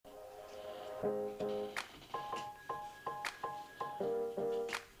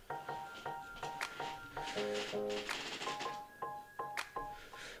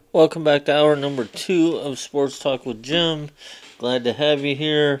Welcome back to hour number 2 of Sports Talk with Jim. Glad to have you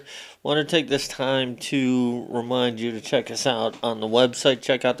here. Want to take this time to remind you to check us out on the website.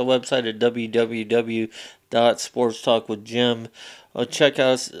 Check out the website at www.sportstalkwithjim. Check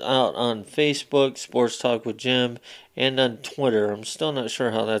us out on Facebook, Sports Talk with Jim, and on Twitter. I'm still not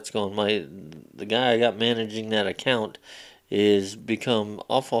sure how that's going. The guy I got managing that account is become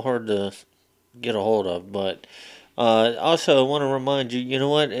awful hard to get a hold of, but also, I want to remind you, you know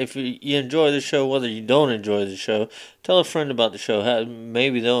what? If you enjoy the show, whether you don't enjoy the show, tell a friend about the show.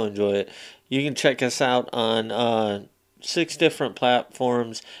 Maybe they'll enjoy it. You can check us out on 6 different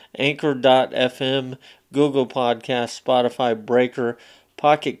platforms: Anchor.fm, Google Podcast, Spotify, Breaker,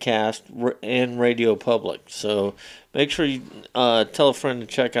 Pocket Cast, and Radio Public. So make sure you tell a friend to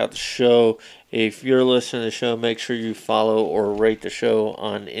check out the show. If you're listening to the show, make sure you follow or rate the show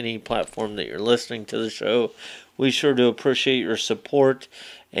on any platform that you're listening to the show. We sure do appreciate your support.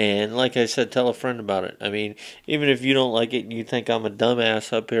 And like I said, tell a friend about it. I mean, even if you don't like it and you think I'm a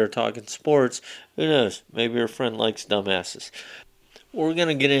dumbass up here talking sports, who knows? Maybe your friend likes dumbasses. We're going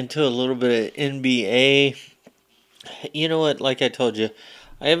to get into a little bit of NBA. You know what? Like I told you,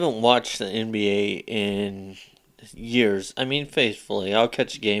 I haven't watched the NBA in years. I mean, faithfully. I'll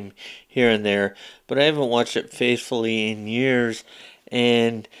catch a game here and there, but I haven't watched it faithfully in years.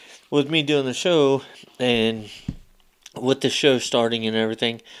 And with me doing the show and with the show starting and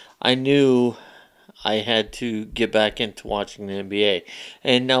everything, I knew I had to get back into watching the NBA.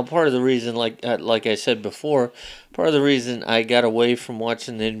 And now part of the reason, like I said before, part of the reason I got away from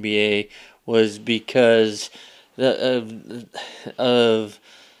watching the NBA was because of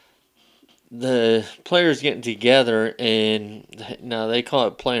the players getting together, and now they call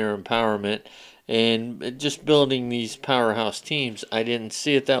it player empowerment, and just building these powerhouse teams. I didn't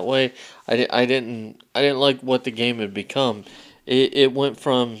see it that way. I didn't like what the game had become. It went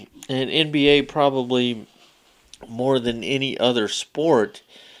from an NBA probably more than any other sport.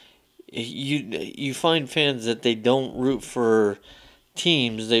 You find fans that they don't root for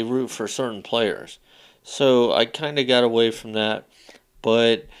teams, they root for certain players. So I kind of got away from that,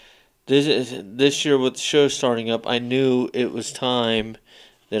 but this year with the show starting up, I knew it was time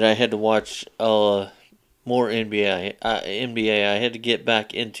that I had to watch more NBA. I had to get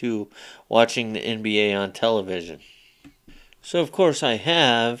back into watching the NBA on television. So of course I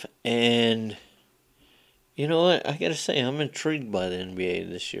have, and you know what? I gotta say I'm intrigued by the NBA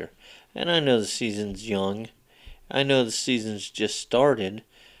this year. And I know the season's young. I know the season's just started,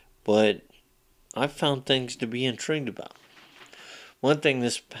 but I've found things to be intrigued about. One thing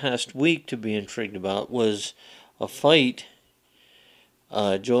this past week to be intrigued about was a fight.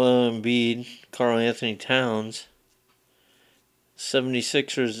 Joel Embiid, Karl Anthony Towns,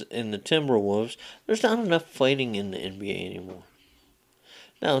 76ers, and the Timberwolves. There's not enough fighting in the NBA anymore.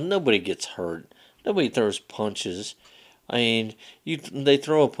 Now, nobody gets hurt. Nobody throws punches. I mean, they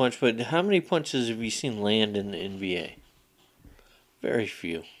throw a punch, but how many punches have you seen land in the NBA? Very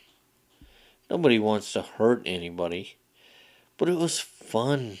few. Nobody wants to hurt anybody. But it was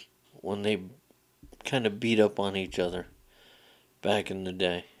fun when they kind of beat up on each other back in the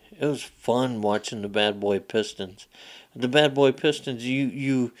day. It was fun watching the Bad Boy Pistons. The Bad Boy Pistons,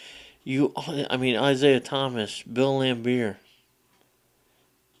 I mean, Isaiah Thomas, Bill Laimbeer,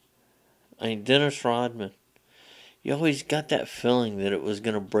 Dennis Rodman. You always got that feeling that it was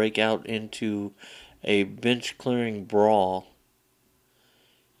going to break out into a bench-clearing brawl.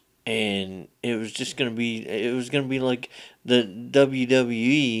 And it was going to be like the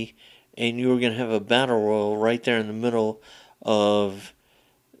WWE, and you were going to have a battle royal right there in the middle of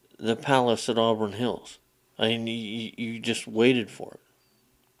the palace at Auburn Hills. I mean, you just waited for it.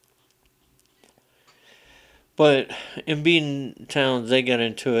 But Embiid and Towns, they got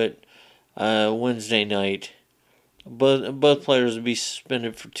into it Wednesday night. Both players would be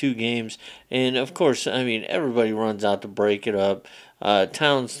suspended for 2 games. And, of course, I mean, everybody runs out to break it up.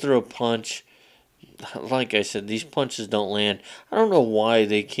 Towns threw a punch. Like I said, these punches don't land. I don't know why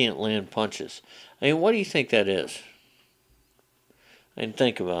they can't land punches. I mean, what do you think that is? And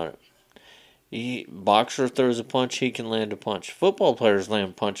think about it. Boxer throws a punch, he can land a punch. Football players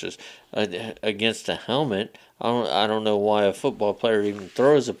land punches against a helmet. I don't know why a football player even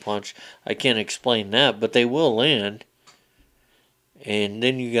throws a punch. I can't explain that, but they will land. And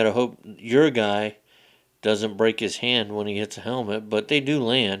then you got to hope your guy doesn't break his hand when he hits a helmet, but they do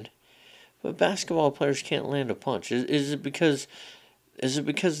land. But basketball players can't land a punch. Is it because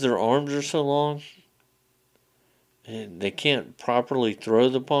their arms are so long? They can't properly throw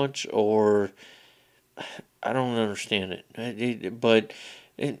the punch, or I don't understand it. But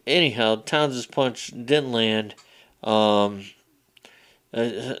anyhow, Towns' punch didn't land. Um,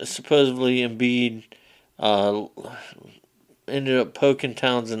 Supposedly Embiid uh, ended up poking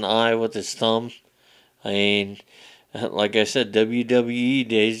Towns in the eye with his thumb. I mean, like I said, WWE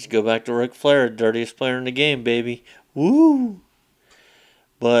days, go back to Ric Flair, dirtiest player in the game, baby. Woo!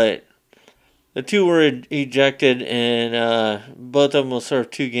 But the two were ejected, and both of them will serve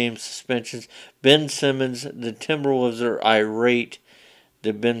 2-game suspensions. Ben Simmons, the Timberwolves are irate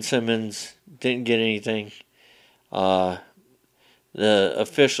that Ben Simmons didn't get anything. The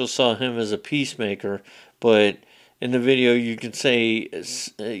officials saw him as a peacemaker, but in the video you can see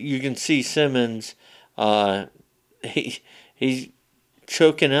Simmons. He's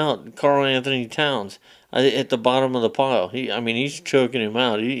choking out Karl Anthony Towns at the bottom of the pile. He's choking him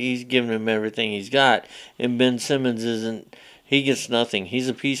out. He's giving him everything he's got, and Ben Simmons isn't. He gets nothing. He's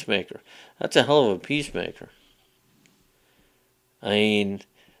a peacemaker. That's a hell of a peacemaker. I mean,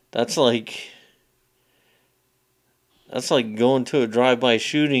 that's like going to a drive-by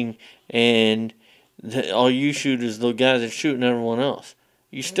shooting and all you shoot is the guy that's shooting everyone else.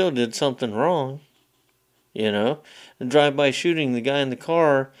 You still did something wrong, you know. And drive-by shooting, the guy in the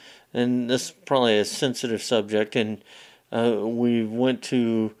car, and this is probably a sensitive subject, and we've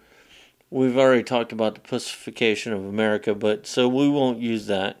already talked about the pacification of America, but so we won't use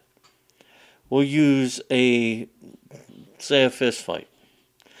that. We'll use say a fist fight.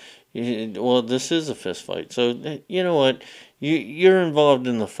 Well, this is a fist fight, so you know what? You're involved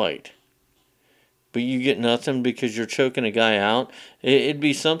in the fight, but you get nothing because you're choking a guy out. It'd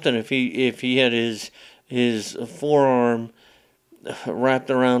be something if he had his forearm wrapped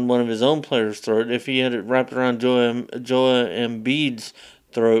around one of his own players' throat. If he had it wrapped around Joel Embiid's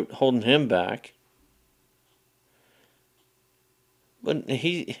throat, holding him back. But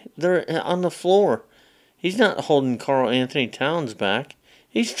they're on the floor. He's not holding Karl Anthony Towns back.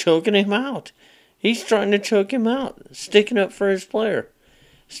 He's choking him out. He's trying to choke him out, sticking up for his player,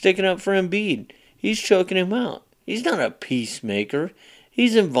 sticking up for Embiid. He's choking him out. He's not a peacemaker.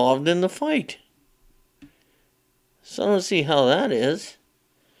 He's involved in the fight. So I don't see how that is.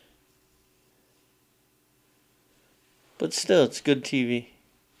 But still, it's good TV.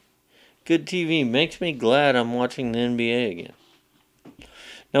 Good TV makes me glad I'm watching the NBA again.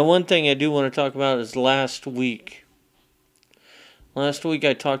 Now, one thing I do want to talk about is last week. Last week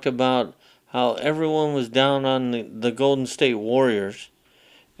I talked about how everyone was down on the Golden State Warriors,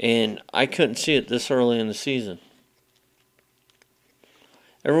 and I couldn't see it this early in the season.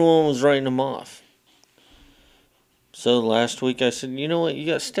 Everyone was writing them off. So last week I said, you know what, you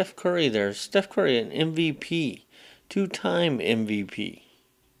got Steph Curry there. Steph Curry, an MVP, 2-time MVP.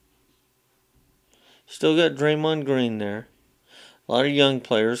 Still got Draymond Green there. A lot of young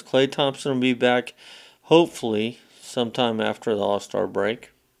players. Klay Thompson will be back, hopefully, sometime after the All-Star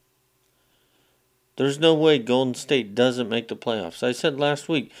break. There's no way Golden State doesn't make the playoffs. I said last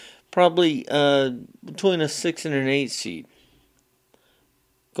week, probably between a 6 and an 8 seed.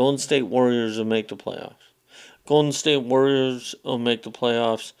 Golden State Warriors will make the playoffs. Golden State Warriors will make the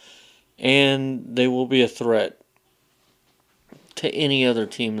playoffs, and they will be a threat to any other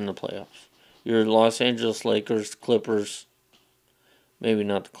team in the playoffs. Your Los Angeles Lakers, Clippers, maybe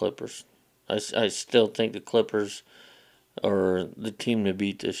not the Clippers. I still think the Clippers are the team to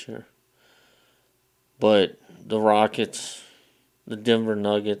beat this year. But the Rockets, the Denver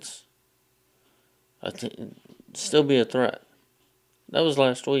Nuggets, I think still be a threat. That was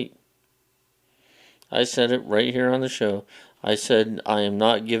last week. I said it right here on the show. I said I am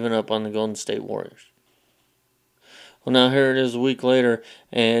not giving up on the Golden State Warriors. Well, now here it is a week later,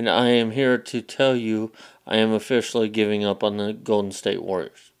 and I am here to tell you I am officially giving up on the Golden State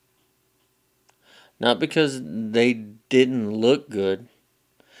Warriors. Not because they didn't look good,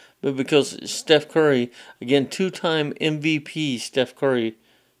 but because Steph Curry, again, 2-time MVP Steph Curry,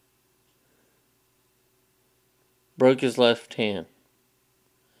 broke his left hand.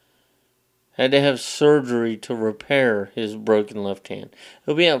 Had to have surgery to repair his broken left hand.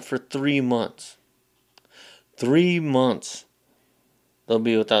 He'll be out for 3 months. 3 months they'll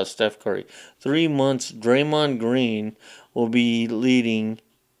be without Steph Curry. 3 months Draymond Green will be leading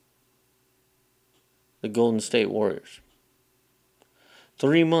the Golden State Warriors.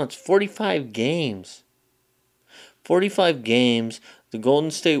 3 months, 45 games. 45 games, the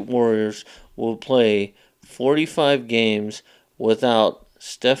Golden State Warriors will play 45 games without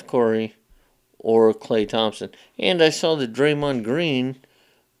Steph Curry or Klay Thompson. And I saw that Draymond Green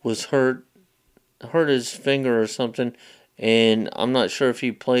was hurt his finger or something, and I'm not sure if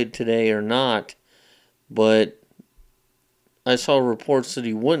he played today or not, but I saw reports that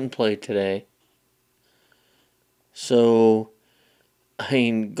he wouldn't play today. So, I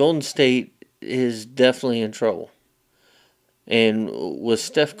mean, Golden State is definitely in trouble. And with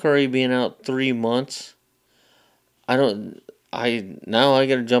Steph Curry being out 3 months, I don't. Now I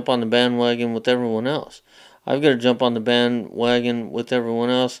got to jump on the bandwagon with everyone else. I've got to jump on the bandwagon with everyone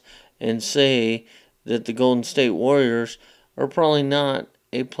else and say that the Golden State Warriors are probably not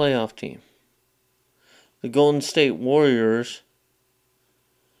a playoff team. The Golden State Warriors,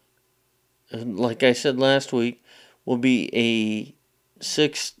 like I said last week, will be a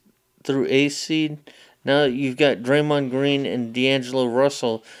 6th through 8th seed. Now you've got Draymond Green and D'Angelo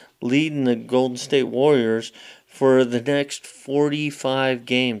Russell leading the Golden State Warriors for the next 45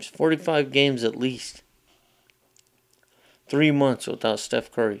 games. 45 games at least. 3 months without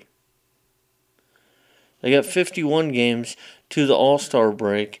Steph Curry. They got 51 games to the All-Star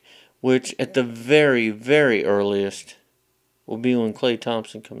break, which at the very, very earliest will be when Klay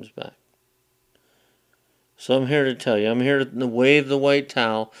Thompson comes back. So I'm here to tell you, I'm here to wave the white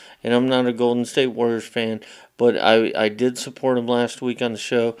towel, and I'm not a Golden State Warriors fan, but I did support him last week on the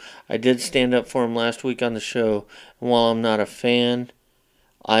show. I did stand up for him last week on the show, and while I'm not a fan,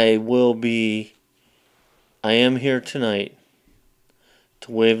 I am here tonight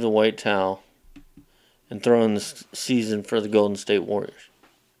to wave the white towel and throw in the season for the Golden State Warriors.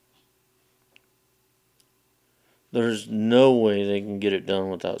 There's no way they can get it done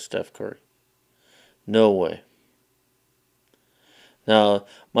without Steph Curry. No way. Now,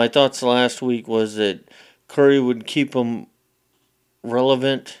 my thoughts last week was that Curry would keep them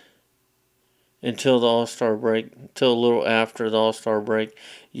relevant until the All-Star break, until a little after the All-Star break.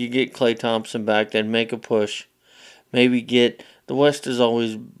 You get Klay Thompson back, then make a push. Maybe the West is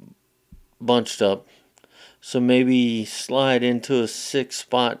always bunched up, so maybe slide into a 6th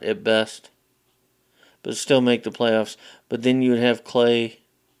spot at best, but still make the playoffs. But then you would have Klay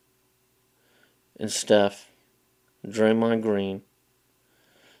and Steph, Draymond Green.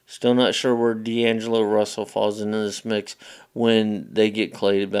 Still not sure where D'Angelo Russell falls into this mix when they get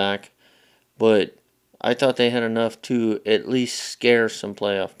Klay back. But I thought they had enough to at least scare some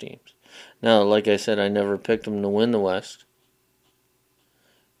playoff teams. Now, like I said, I never picked them to win the West.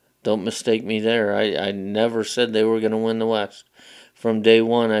 Don't mistake me there. I never said they were going to win the West. From day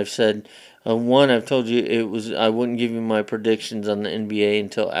one, I've said, I've told you I wouldn't give you my predictions on the NBA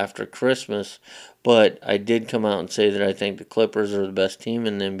until after Christmas, but I did come out and say that I think the Clippers are the best team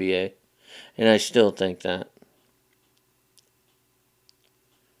in the NBA, and I still think that.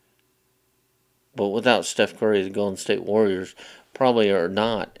 But without Steph Curry, the Golden State Warriors probably are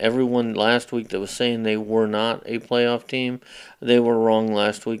not. Everyone last week that was saying they were not a playoff team, they were wrong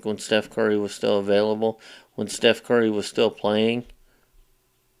last week when Steph Curry was still available, when Steph Curry was still playing.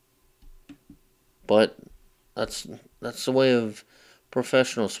 But that's the way of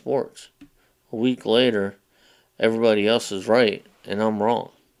professional sports. A week later, everybody else is right, and I'm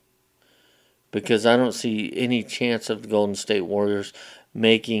wrong. Because I don't see any chance of the Golden State Warriors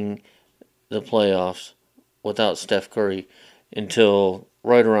making the playoffs without Steph Curry until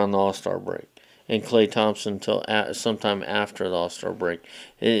right around the All-Star break. And Klay Thompson until sometime after the All-Star break.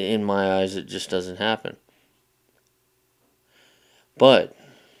 In my eyes, it just doesn't happen. But,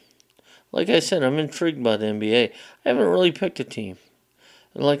 like I said, I'm intrigued by the NBA. I haven't really picked a team.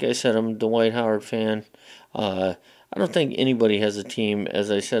 And like I said, I'm a Dwight Howard fan. I don't think anybody has a team, as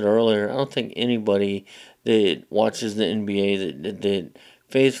I said earlier. I don't think anybody that watches the NBA, that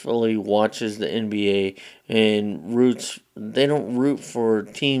faithfully watches the NBA and roots, they don't root for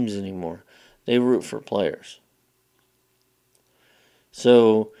teams anymore. They root for players.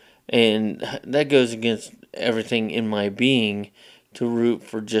 So, and that goes against everything in my being to root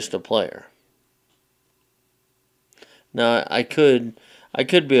for just a player. Now, I could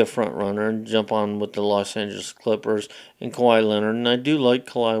be a front runner and jump on with the Los Angeles Clippers and Kawhi Leonard, and I do like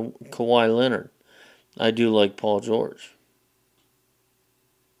Kawhi Leonard. I do like Paul George.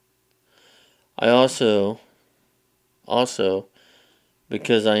 I also,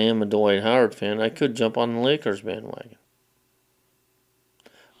 because I am a Dwight Howard fan, I could jump on the Lakers bandwagon.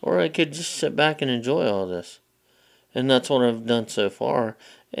 Or I could just sit back and enjoy all this. And that's what I've done so far,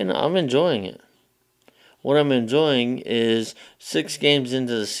 and I'm enjoying it. What I'm enjoying is 6 games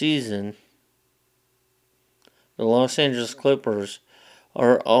into the season, the Los Angeles Clippers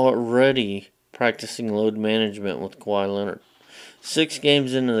are already practicing load management with Kawhi Leonard. 6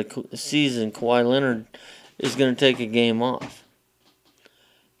 games into the season, Kawhi Leonard is going to take a game off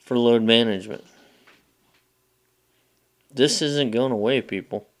for load management. This isn't going away,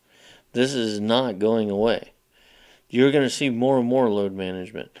 people. This is not going away. You're going to see more and more load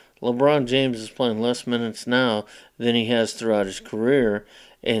management. LeBron James is playing less minutes now than he has throughout his career,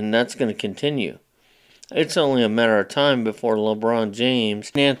 and that's going to continue. It's only a matter of time before LeBron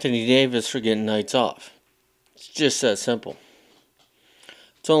James and Anthony Davis are getting nights off. It's just that simple.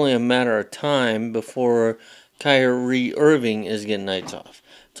 It's only a matter of time before Kyrie Irving is getting nights off.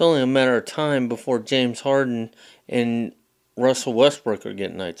 It's only a matter of time before James Harden and Russell Westbrook are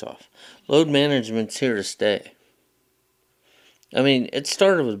getting nights off. Load management's here to stay. I mean, it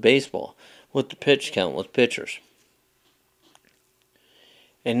started with baseball, with the pitch count, with pitchers.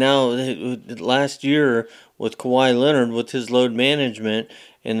 And now, last year, with Kawhi Leonard, with his load management,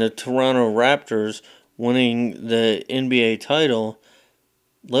 and the Toronto Raptors winning the NBA title,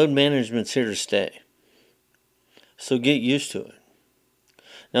 load management's here to stay. So get used to it.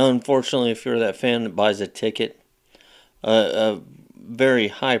 Now, unfortunately, if you're that fan that buys a ticket, a very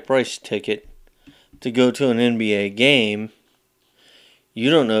high-priced ticket, to go to an NBA game, you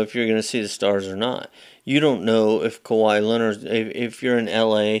don't know if you're going to see the stars or not. You don't know if Kawhi Leonard, if you're in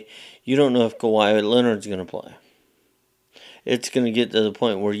LA, you don't know if Kawhi Leonard's going to play. It's going to get to the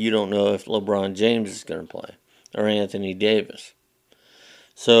point where you don't know if LeBron James is going to play or Anthony Davis.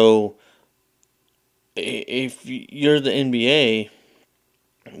 So, if you're the NBA,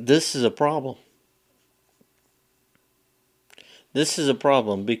 this is a problem. This is a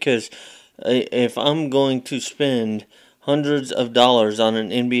problem because if I'm going to spend hundreds of dollars on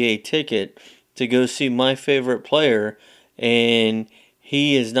an NBA ticket to go see my favorite player and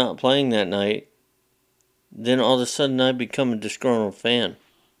he is not playing that night, then all of a sudden I become a disgruntled fan.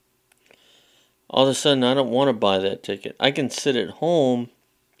 All of a sudden I don't want to buy that ticket. I can sit at home,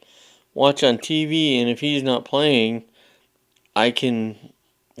 watch on TV, and if he's not playing, I can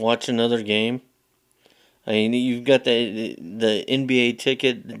watch another game. I mean, you've got the NBA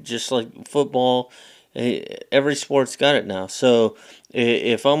ticket, just like football. Every sport's got it now. So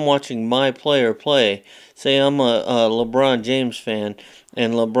if I'm watching my player play, say I'm a LeBron James fan,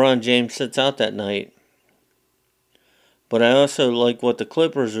 and LeBron James sits out that night, but I also like what the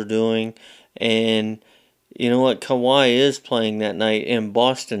Clippers are doing, and you know what, Kawhi is playing that night in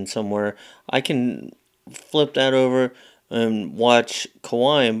Boston somewhere, I can flip that over and watch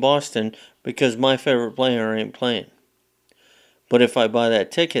Kawhi in Boston because my favorite player ain't playing. But if I buy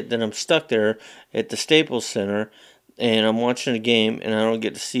that ticket, then I'm stuck there at the Staples Center and I'm watching a game and I don't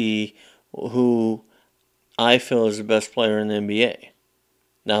get to see who I feel is the best player in the NBA.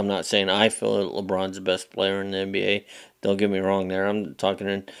 Now, I'm not saying I feel that LeBron's the best player in the NBA. Don't get me wrong there. I'm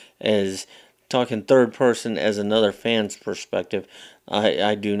talking third person as another fan's perspective.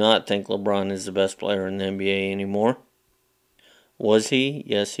 I do not think LeBron is the best player in the NBA anymore. Was he?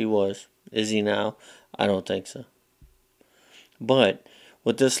 Yes, he was. Is he now? I don't think so. But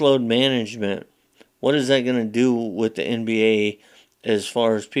with this load management, what is that going to do with the NBA as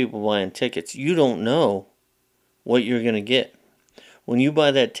far as people buying tickets? You don't know what you're going to get. When you buy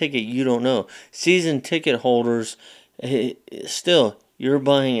that ticket, you don't know. Season ticket holders, still, you're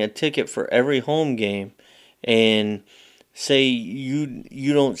buying a ticket for every home game, and say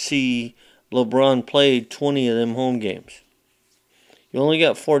you don't see LeBron play 20 of them home games. You only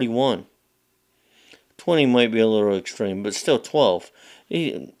got 41. 20 might be a little extreme, but still 12.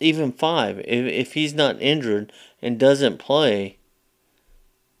 Even 5. If he's not injured and doesn't play,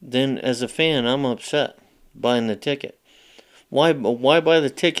 then as a fan, I'm upset buying the ticket. Why buy the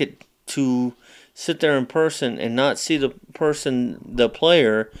ticket to sit there in person and not see the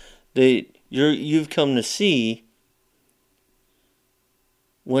player that you've come to see,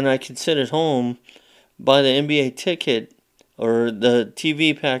 when I can sit at home, buy the NBA ticket or the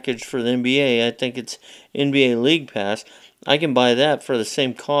TV package for the NBA? I think it's NBA League Pass. I can buy that for the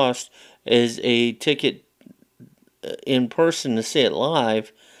same cost as a ticket in person to see it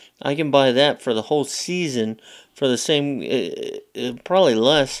live. I can buy that for the whole season for the same, probably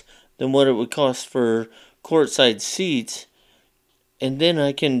less than what it would cost for courtside seats. And then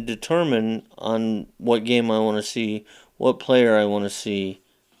I can determine on what game I want to see, what player I want to see.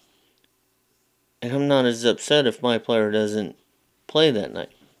 And I'm not as upset if my player doesn't play that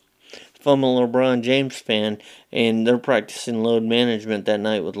night. If I'm a LeBron James fan and they're practicing load management that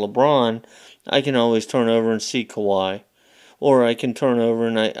night with LeBron, I can always turn over and see Kawhi. Or I can turn over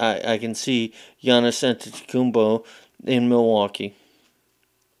and I can see Giannis Antetokounmpo in Milwaukee.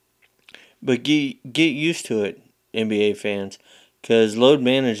 But get used to it, NBA fans, because load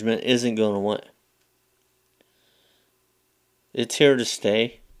management isn't going away. It's here to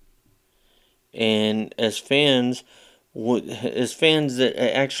stay. And as fans that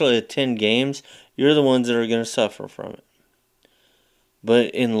actually attend games, you're the ones that are going to suffer from it.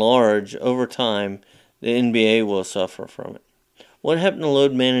 But in large, over time, the NBA will suffer from it. What happened to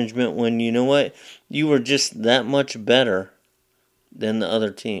load management when, you know what, you were just that much better than the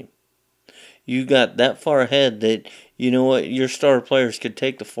other team? You got that far ahead that, you know what, your star players could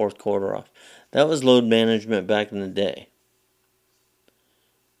take the fourth quarter off. That was load management back in the day.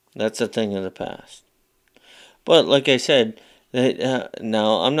 That's a thing of the past. But like I said,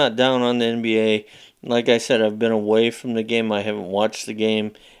 now I'm not down on the NBA. Like I said, I've been away from the game. I haven't watched the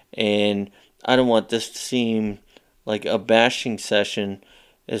game, and I don't want this to seem like a bashing session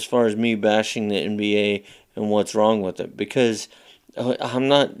as far as me bashing the NBA and what's wrong with it. Because I'm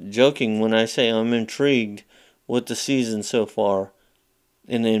not joking when I say I'm intrigued with the season so far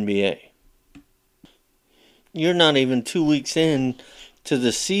in the NBA. You're not even 2 weeks in to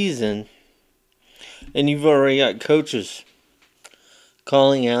the season, and you've already got coaches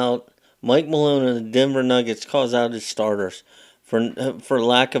calling out. Mike Malone of the Denver Nuggets calls out his starters for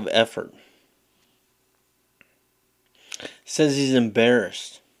lack of effort. Says he's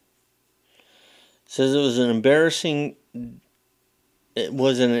embarrassed. Says it was an embarrassing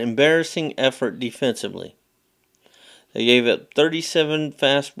effort defensively. They gave up 37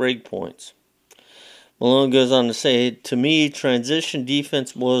 fast break points. Malone goes on to say, to me, transition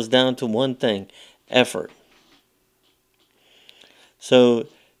defense boils down to one thing: effort. So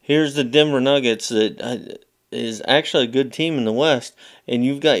here's the Denver Nuggets that is actually a good team in the West, and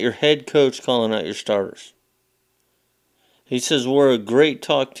you've got your head coach calling out your starters. He says, we're a great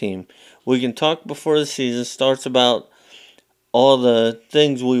talk team. We can talk before the season starts about all the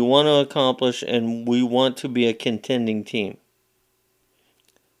things we want to accomplish, and we want to be a contending team.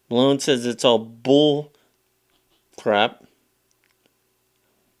 Malone says it's all bull crap.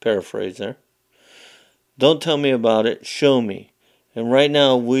 Paraphrase there. Don't tell me about it, show me. And right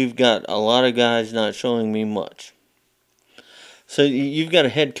now we've got a lot of guys not showing me much. So you've got a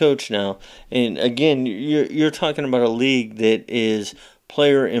head coach now, and again, you're talking about a league that is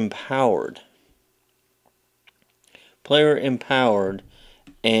player empowered. Player empowered,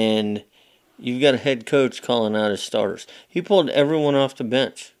 and you've got a head coach calling out his starters. He pulled everyone off the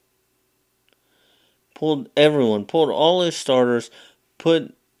bench. Pulled all his starters,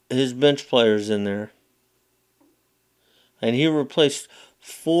 put his bench players in there. And he replaced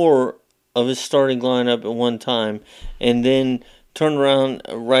 4 of his starting lineup at one time, and then turned around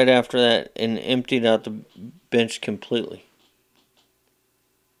right after that and emptied out the bench completely.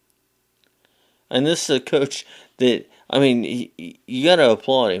 And this is a coach that, I mean, you got to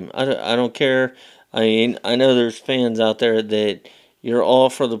applaud him. I don't care. I mean, I know there's fans out there that you're all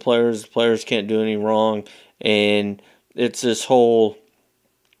for the players. The players can't do any wrong, and it's this whole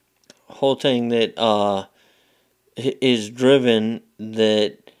thing that is driven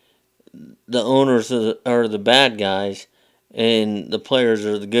that the owners are the bad guys and the players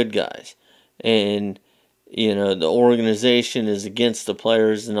are the good guys, and you know the organization is against the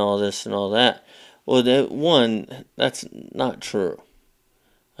players and all this and all that. Well, that's not true.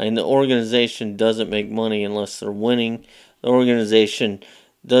 I mean, the organization doesn't make money unless they're winning. The organization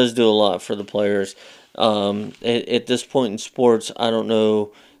does do a lot for the players. At this point in sports, I don't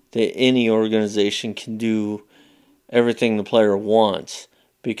know that any organization can do everything the player wants,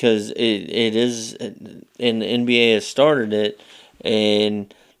 because it is, and the NBA has started it,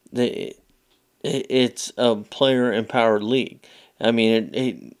 and it's a player empowered league. I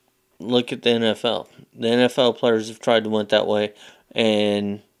mean, look at the NFL. The NFL players have tried to win that way,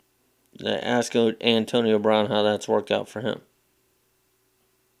 and ask Antonio Brown how that's worked out for him.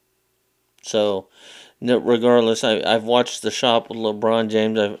 So, regardless, I've watched The Shop with LeBron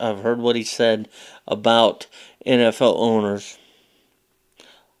James. I've heard what he said about NFL owners,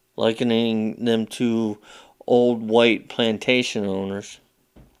 likening them to old white plantation owners,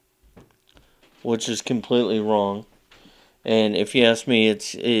 which is completely wrong. And if you ask me,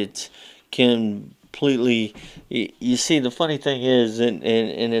 it's completely. You see, the funny thing is, and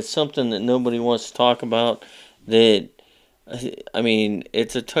it's something that nobody wants to talk about. That, I mean,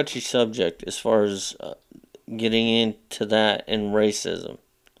 it's a touchy subject as far as getting into that and racism.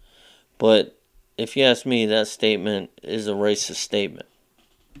 But if you ask me, that statement is a racist statement.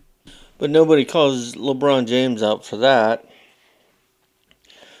 But nobody calls LeBron James out for that.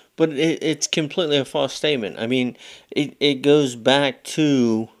 But it's completely a false statement. I mean, it goes back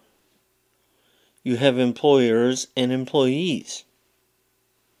to, you have employers and employees.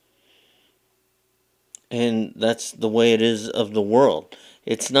 And that's the way it is of the world.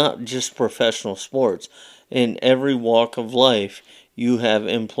 It's not just professional sports. In every walk of life, you have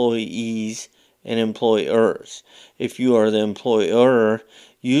employees and employers. If you are the employer,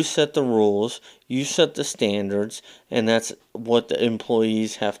 you set the rules, you set the standards, and that's what the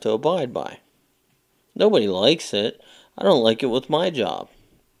employees have to abide by. Nobody likes it. I don't like it with my job.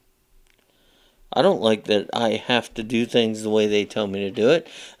 I don't like that I have to do things the way they tell me to do it,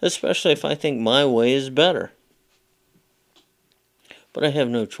 especially if I think my way is better. But I have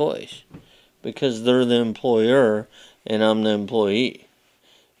no choice because they're the employer and I'm the employee.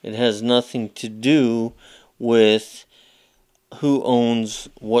 It has nothing to do with who owns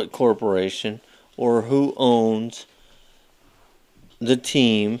what corporation or who owns the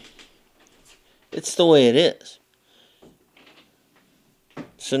team. It's the way it is.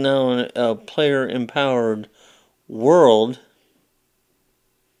 So now in a player-empowered world,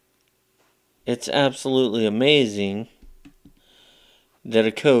 it's absolutely amazing that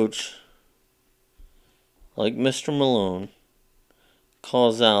a coach like Mr. Malone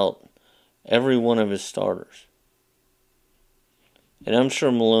calls out every one of his starters. And I'm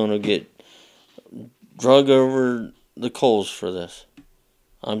sure Malone will get drug over the coals for this.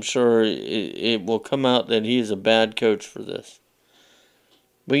 I'm sure it will come out that he is a bad coach for this.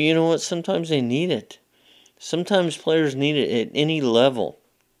 But you know what? Sometimes they need it. Sometimes players need it at any level.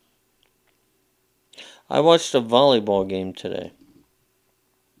 I watched a volleyball game today.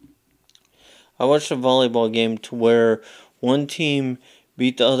 I watched a volleyball game to where one team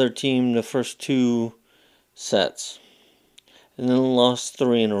beat the other team the first 2 sets and then lost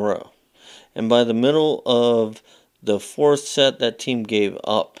 3 in a row. And by the middle of the 4th set, that team gave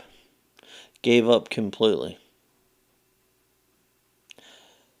up. Gave up completely.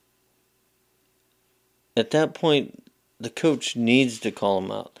 At that point, the coach needs to call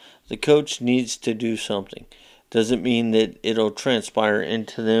them out. The coach needs to do something. Doesn't mean that it'll transpire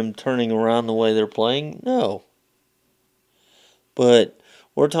into them turning around the way they're playing. No. But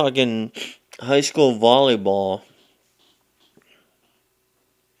we're talking high school volleyball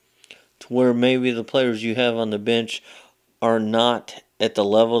to where maybe the players you have on the bench are not at the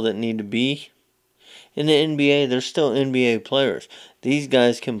level that need to be. In the NBA, they're still NBA players. These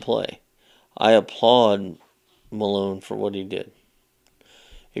guys can play. I applaud Malone for what he did.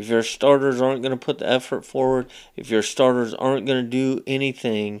 If your starters aren't going to put the effort forward, if your starters aren't going to do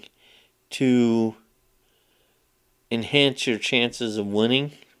anything to enhance your chances of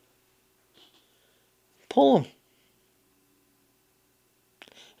winning, pull them.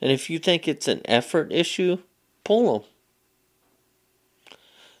 And if you think it's an effort issue, pull them.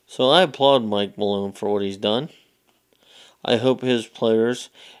 So I applaud Mike Malone for what he's done. I hope his players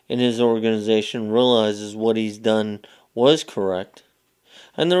and his organization realizes what he's done was correct.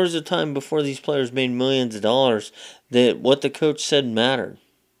 And there was a time before these players made millions of dollars that what the coach said mattered.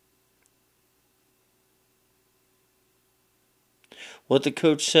 What the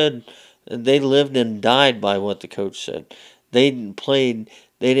coach said, they lived and died by what the coach said. They didn't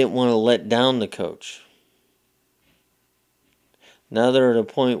want to let down the coach. Now they're at a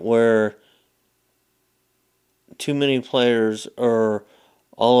point where too many players are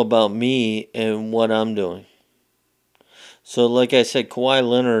all about me and what I'm doing. So like I said, Kawhi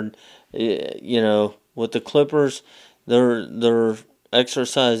Leonard, with the Clippers, they're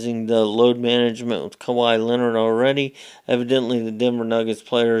exercising the load management with Kawhi Leonard already. Evidently, the Denver Nuggets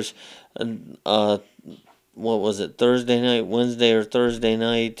players, what was it, Wednesday or Thursday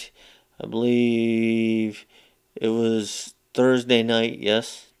night? I believe it was Thursday night,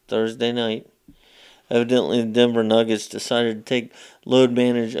 yes, Thursday night. Evidently, the Denver Nuggets decided to take load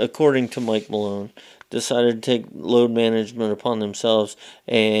manage, according to Mike Malone, decided to take load management upon themselves,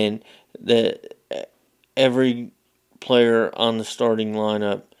 and that every player on the starting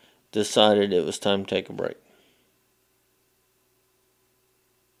lineup decided it was time to take a break.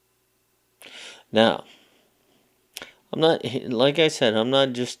 Now, like I said, I'm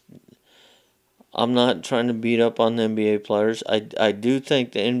not trying to beat up on the NBA players. I do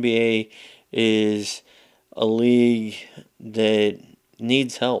think the NBA is a league that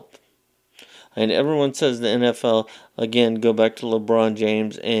needs help. And everyone says the NFL, again, go back to LeBron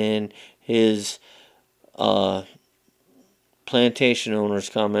James and his plantation owner's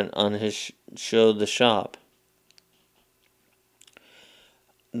comment on his show, The Shop.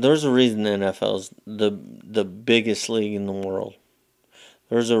 There's a reason the NFL is the biggest league in the world.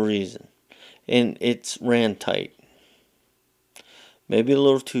 There's a reason. And it's ran tight. Maybe a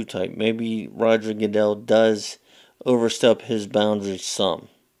little too tight. Maybe Roger Goodell does overstep his boundaries some.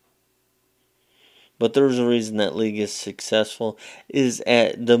 But there's a reason that league is successful, is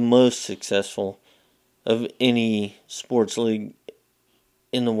at the most successful of any sports league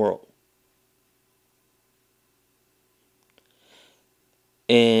in the world.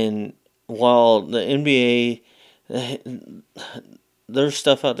 And while the NBA, there's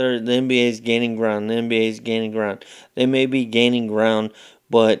stuff out there, the NBA is gaining ground, They may be gaining ground,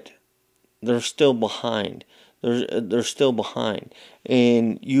 but they're still behind. they're still behind.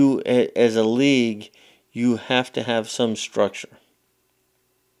 And you, as a league, you have to have some structure.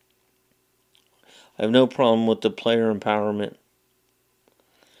 I have no problem with the player empowerment,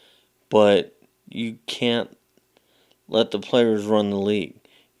 but you can't let the players run the league.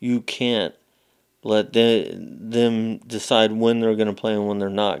 You can't let them decide when they're going to play and when they're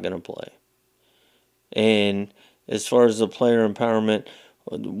not going to play. And as far as the player empowerment,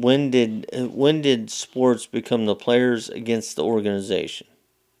 when did sports become the players against the organization?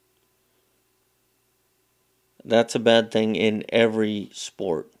 That's a bad thing in every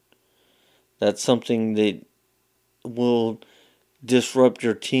sport. That's something that will disrupt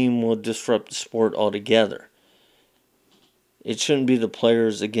your team, will disrupt the sport altogether. It shouldn't be the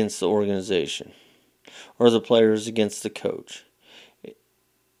players against the organization or the players against the coach.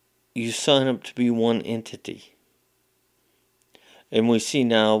 You sign up to be one entity. And we see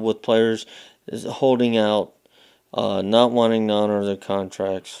now with players holding out, not wanting to honor their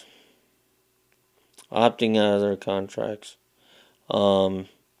contracts, opting out of their contracts.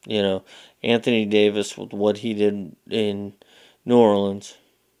 Anthony Davis with what he did in New Orleans,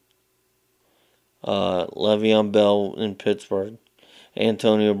 Le'Veon Bell in Pittsburgh,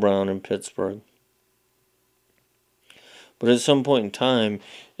 Antonio Brown in Pittsburgh. But at some point in time,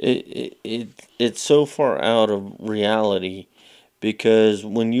 it's so far out of reality, because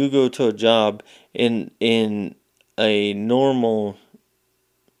when you go to a job in a normal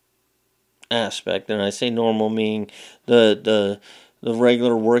aspect, and I say normal meaning the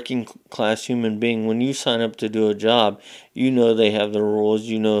regular working class human being, when you sign up to do a job, you know they have their rules,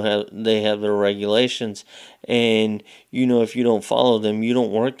 you know how they have their regulations, and you know if you don't follow them, you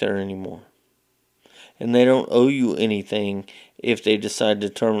don't work there anymore. And they don't owe you anything if they decide to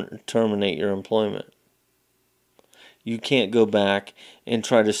terminate your employment. You can't go back and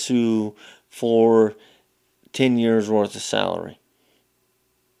try to sue for 10 years worth of salary.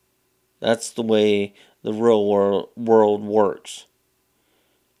 That's the way the real world works.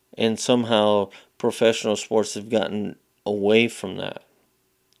 And somehow professional sports have gotten away from that.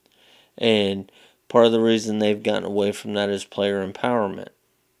 And part of the reason they've gotten away from that is player empowerment.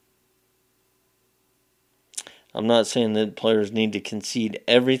 I'm not saying that players need to concede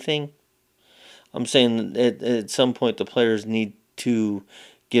everything. I'm saying that at some point the players need to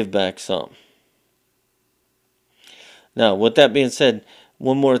give back some. Now, with that being said,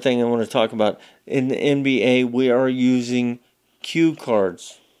 one more thing I want to talk about. In the NBA, we are using cue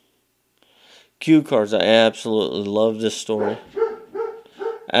cards. Cue cards. I absolutely love this story.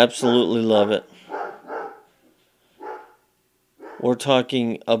 Absolutely love it. We're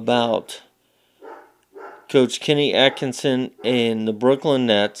talking about Coach Kenny Atkinson and the Brooklyn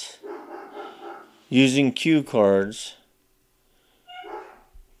Nets using cue cards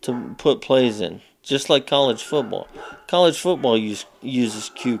to put plays in, just like college football. College football uses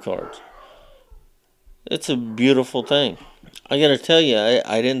cue cards. It's a beautiful thing. I gotta tell you,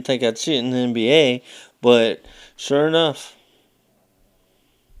 I didn't think I'd see it in the NBA, but sure enough,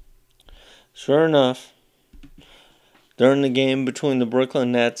 during the game between the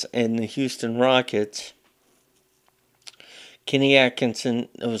Brooklyn Nets and the Houston Rockets, Kenny Atkinson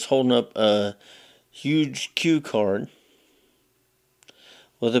was holding up a huge cue card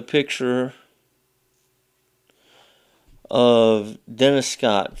with a picture of Dennis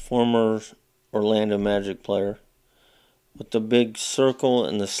Scott, former Orlando Magic player, with the big circle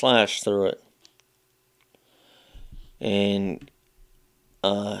and the slash through it. And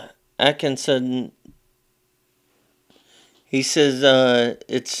Atkinson, he says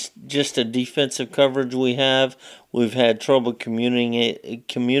it's just a defensive coverage we have. We've had trouble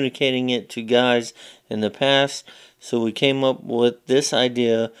communicating it to guys in the past, so we came up with this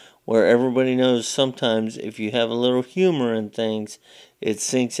idea where everybody knows sometimes if you have a little humor in things, it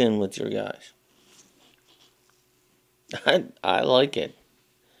sinks in with your guys. I like it.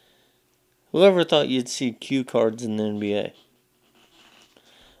 Whoever thought you'd see cue cards in the NBA?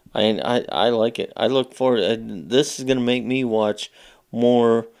 I like it. I look forward. This is going to make me watch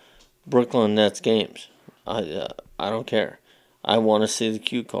more Brooklyn Nets games. I don't care. I want to see the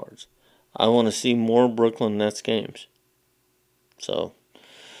cue cards. I want to see more Brooklyn Nets games. So,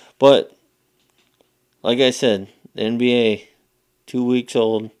 but like I said, the NBA 2 weeks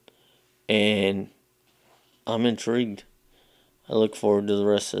old, and I'm intrigued. I look forward to the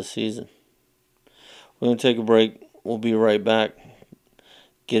rest of the season. We're going to take a break. We'll be right back.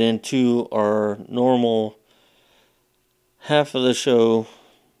 Get into our normal half of the show,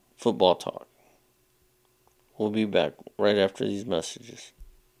 football talk. We'll be back right after these messages.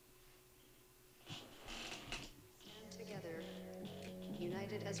 Stand together,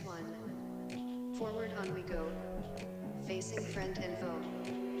 united as one, Forward on we go. Facing friend and foe.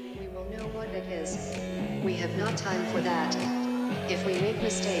 We will know what it is. We have not time for that. If we make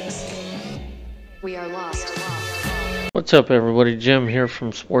mistakes, we are lost. What's up, everybody? Jim here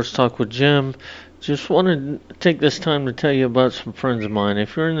from Sports Talk with Jim. Just wanted to take this time to tell you about some friends of mine.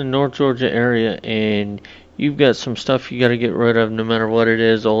 If you're in the North Georgia area and you've got some stuff you got to get rid of, no matter what it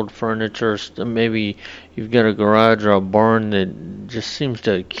is, old furniture, maybe you've got a garage or a barn that just seems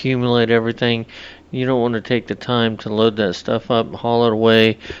to accumulate everything. You don't want to take the time to load that stuff up, haul it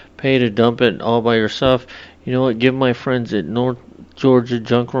away, pay to dump it all by yourself. You know what? Give my friends at North Georgia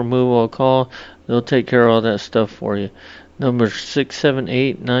Junk Removal a call. They'll take care of all that stuff for you. Number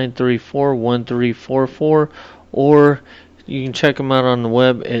 678-934-1344, or you can check them out on the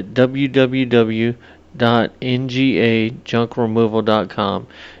web at www.ngajunkremoval.com.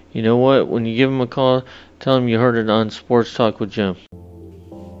 You know what? When you give them a call, tell them you heard it on Sports Talk with Jim.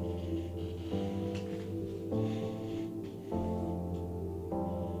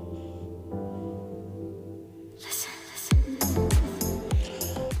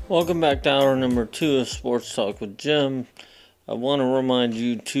 Welcome back to hour number 2 of Sports Talk with Jim. I want to remind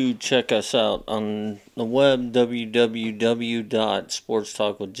you to check us out on the web,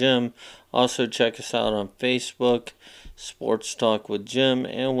 www.sportstalkwithjim. Also check us out on Facebook, Sports Talk with Jim,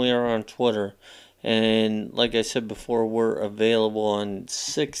 and we are on Twitter. And like I said before, we're available on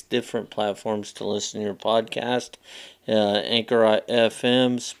 6 different platforms to listen to your podcast. Anchor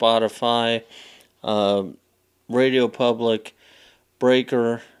FM, Spotify, Radio Public,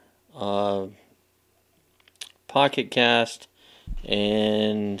 Breaker, Pocket Cast,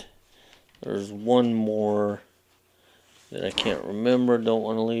 and there's one more that I can't remember. Don't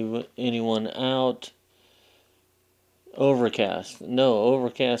want to leave anyone out. Overcast. No,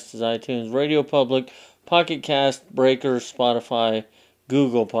 Overcast is iTunes. Radio Public, Pocket Cast, Breaker, Spotify,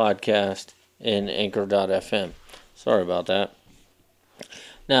 Google Podcast, and Anchor.fm. Sorry about that.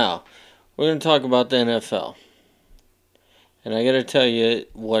 Now, we're going to talk about the NFL. And I got to tell you,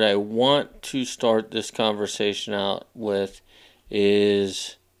 what I want to start this conversation out with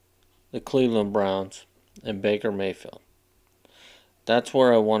is the Cleveland Browns and Baker Mayfield. That's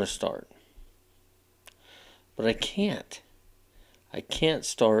where I want to start. But I can't. I can't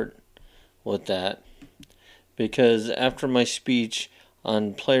start with that because after my speech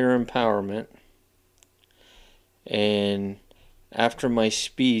on player empowerment and after my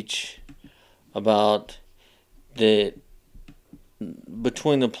speech about the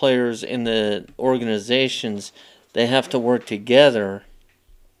between the players and the organizations, they have to work together.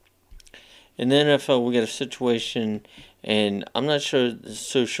 In the NFL, we got a situation, and I'm not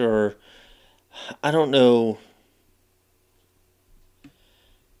so sure. I don't know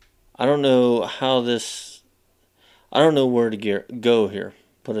how this. I don't know where to go here.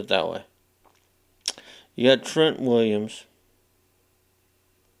 Put it that way. You got Trent Williams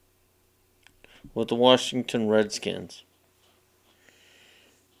with the Washington Redskins.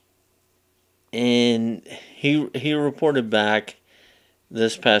 And he reported back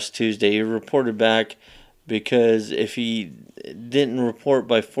this past Tuesday. He reported back because if he didn't report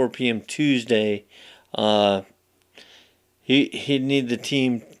by 4 p.m. Tuesday, he'd need the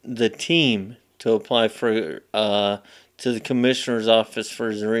team to apply for to the commissioner's office for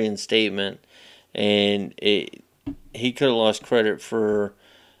his reinstatement, and he could have lost credit for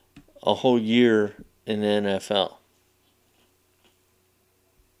a whole year in the NFL.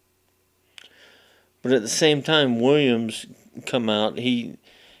 But at the same time, Williams come out. He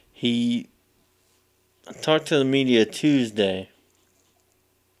talked to the media Tuesday,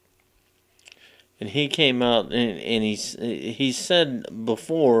 and he came out and he said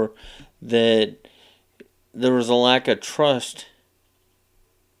before that there was a lack of trust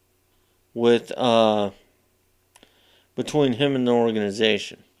with between him and the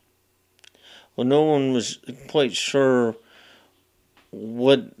organization. Well, no one was quite sure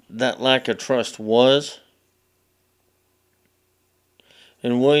what that lack of trust was.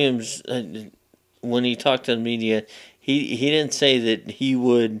 And Williams, when he talked to the media, he didn't say that he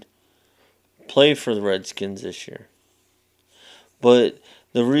would play for the Redskins this year. But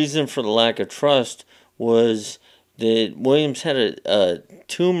the reason for the lack of trust was that Williams had a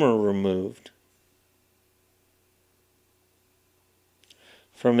tumor removed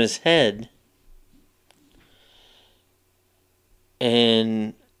from his head.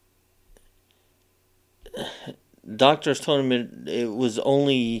 And doctors told him it was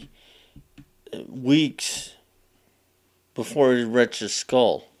only weeks before it reached his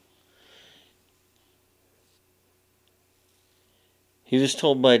skull. He was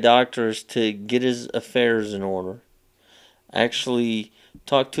told by doctors to get his affairs in order. actually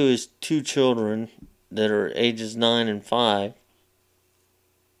talked to his two children that are ages 9 and 5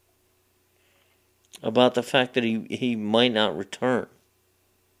 about the fact that he might not return.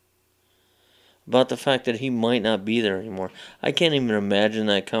 About the fact that he might not be there anymore. I can't even imagine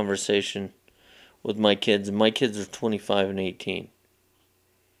that conversation with my kids. And my kids are 25 and 18.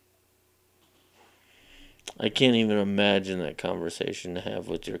 I can't even imagine that conversation to have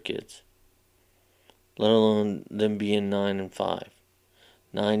with your kids. Let alone them being 9 and 5.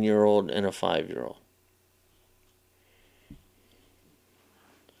 9-year-old and a 5-year-old.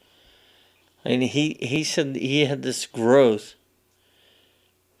 And he said he had this growth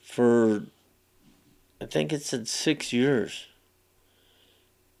for, I think it said 6 years.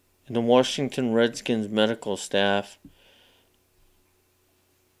 And the Washington Redskins medical staff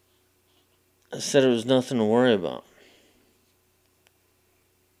said it was nothing to worry about.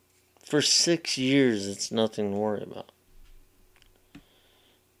 For 6 years, it's nothing to worry about.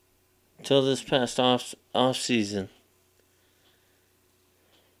 Until this past off season.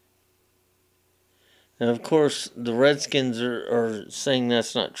 And of course, the Redskins are saying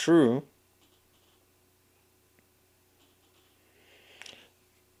that's not true.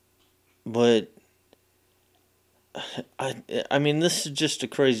 But I mean, this is just a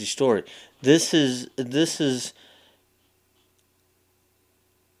crazy story. This is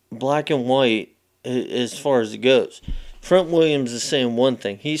black and white as far as it goes. Trent Williams is saying one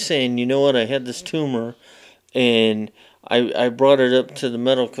thing. He's saying, you know what, I had this tumor, and I brought it up to the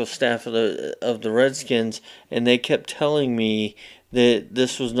medical staff of the Redskins, and they kept telling me that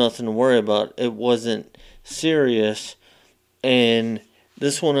this was nothing to worry about. It wasn't serious, and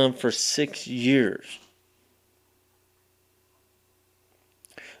this went on for 6 years.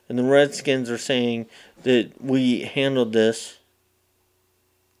 And the Redskins are saying that we handled this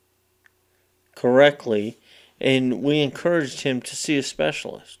correctly, and we encouraged him to see a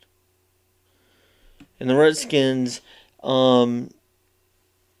specialist. And the Redskins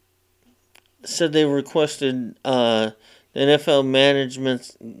said they requested the NFL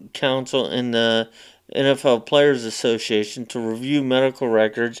Management Council and the NFL Players Association to review medical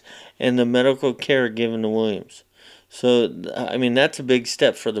records and the medical care given to Williams. So, I mean, that's a big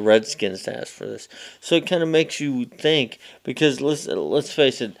step for the Redskins to ask for this. So it kind of makes you think, because let's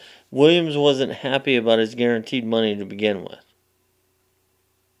face it, Williams wasn't happy about his guaranteed money to begin with.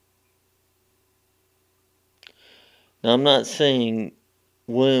 Now, I'm not saying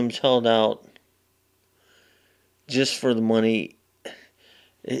Williams held out just for the money.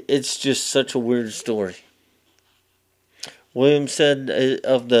 It's just such a weird story. Williams said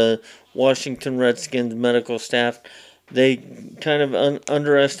of the Washington Redskins medical staff, they kind of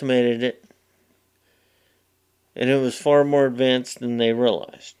underestimated it, and it was far more advanced than they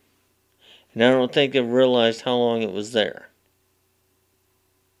realized. And I don't think they realized how long it was there.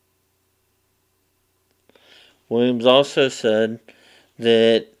 Williams also said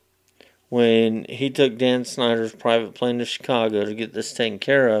that when he took Dan Snyder's private plane to Chicago to get this taken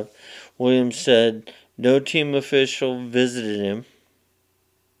care of, Williams said no team official visited him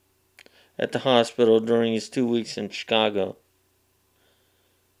at the hospital during his 2 weeks in Chicago.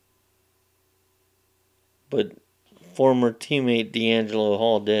 But former teammate D'Angelo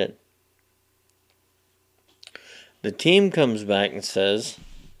Hall did. The team comes back and says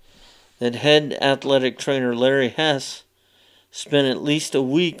that head athletic trainer Larry Hess spent at least a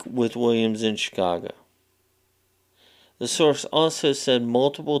week with Williams in Chicago. The source also said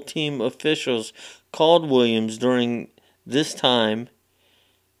multiple team officials called Williams during this time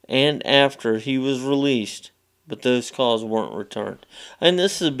and after he was released, but those calls weren't returned. And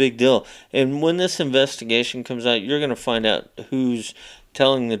this is a big deal. And when this investigation comes out, you're going to find out who's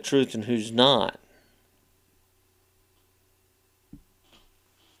telling the truth and who's not.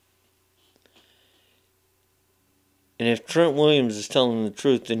 And if Trent Williams is telling the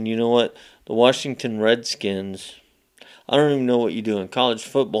truth, then you know what? The Washington Redskins, I don't even know what you do in college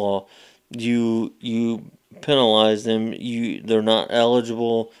football. You penalize them. They're not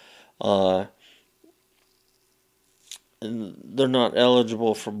eligible. They're not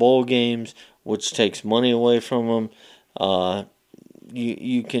eligible for bowl games, which takes money away from them.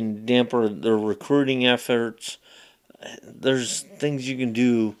 You can damper their recruiting efforts. There's things you can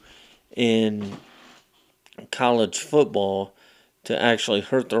do in college football to actually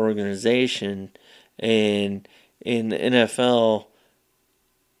hurt the organization, and in the NFL,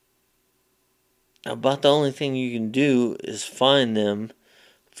 about the only thing you can do is fine them,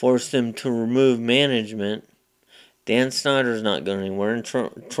 force them to remove management. Dan Snyder's not going anywhere, and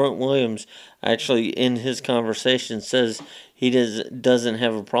Trent Williams actually in his conversation says he doesn't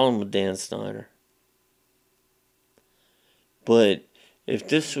have a problem with Dan Snyder. But if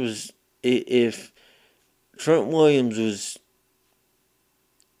Trent Williams was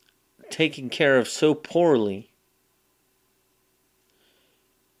taken care of so poorly,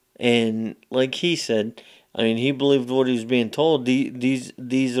 and like he said, I mean, he believed what he was being told.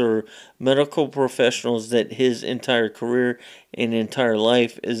 These are medical professionals that his entire career and entire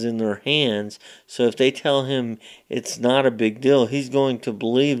life is in their hands. So if they tell him it's not a big deal, he's going to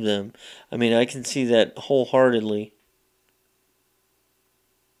believe them. I mean, I can see that wholeheartedly.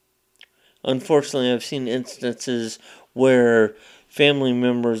 Unfortunately, I've seen instances where family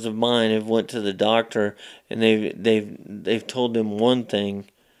members of mine have went to the doctor and they've told them one thing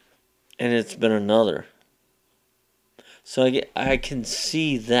and it's been another. So I can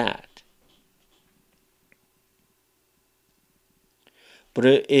see that.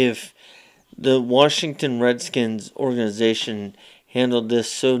 But if the Washington Redskins organization handled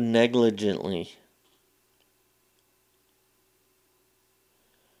this so negligently,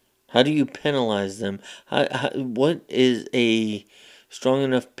 how do you penalize them? What is a strong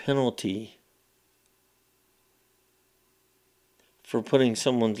enough penalty for putting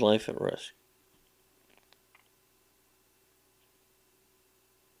someone's life at risk?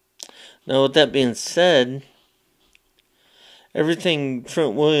 Now, with that being said, everything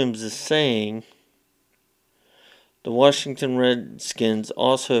Trent Williams is saying, the Washington Redskins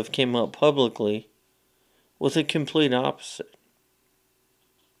also have came out publicly with a complete opposite.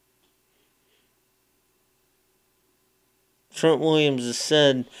 Trent Williams has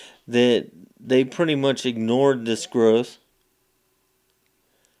said that they pretty much ignored this growth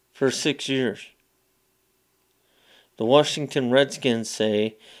for 6 years. The Washington Redskins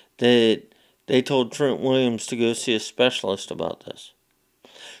say that they told Trent Williams to go see a specialist about this.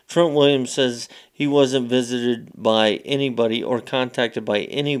 Trent Williams says he wasn't visited by anybody or contacted by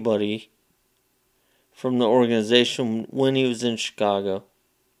anybody from the organization when he was in Chicago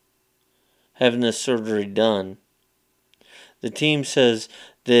having this surgery done. The team says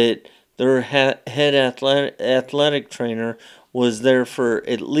that their head athletic trainer was there for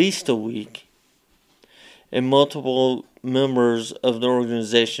at least a week, and multiple members of the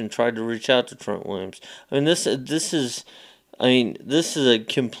organization tried to reach out to Trent Williams. I mean, this is a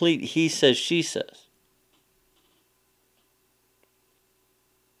complete he says, she says.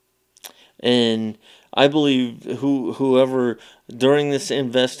 And I believe whoever during this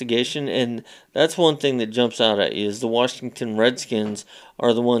investigation, and that's one thing that jumps out at you, is the Washington Redskins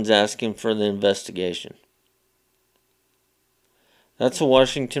are the ones asking for the investigation. That's the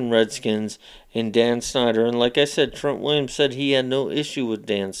Washington Redskins and Dan Snyder. And like I said, Trent Williams said he had no issue with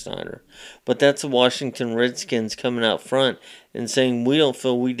Dan Snyder. But that's the Washington Redskins coming out front and saying we don't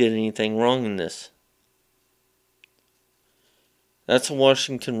feel we did anything wrong in this. That's the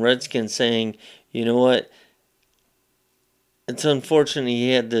Washington Redskins saying, you know what? It's unfortunate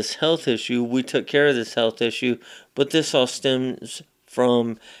he had this health issue. We took care of this health issue. But this all stems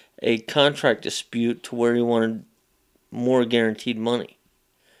from a contract dispute to where he wanted more guaranteed money.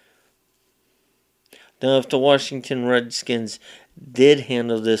 Now, if the Washington Redskins did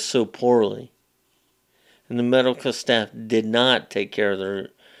handle this so poorly, and the medical staff did not take care of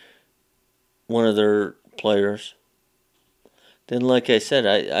one of their players, then like I said,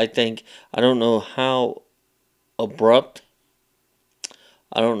 I think, I don't know how abrupt,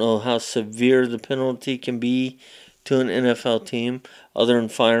 I don't know how severe the penalty can be to an NFL team other than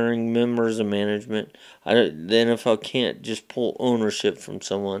firing members of management. The NFL can't just pull ownership from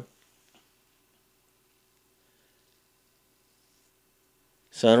someone.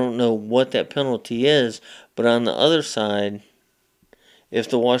 So I don't know what that penalty is, but on the other side, if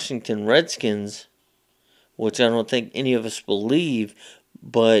the Washington Redskins, which I don't think any of us believe,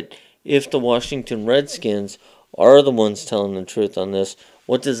 but if the Washington Redskins are the ones telling the truth on this,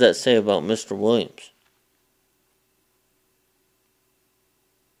 what does that say about Mr. Williams?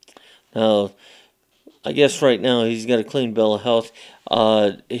 Now, I guess right now he's got a clean bill of health.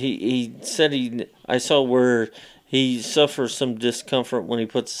 He said I saw where he suffers some discomfort when he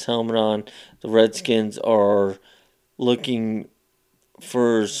puts his helmet on. The Redskins are looking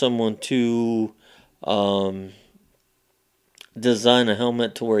for someone to design a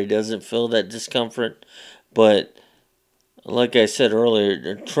helmet to where he doesn't feel that discomfort. But like I said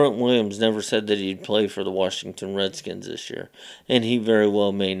earlier, Trent Williams never said that he'd play for the Washington Redskins this year, and he very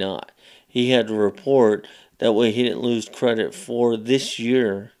well may not. He had to report, that way he didn't lose credit for this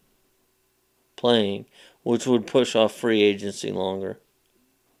year playing, which would push off free agency longer.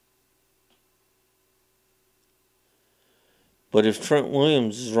 But if Trent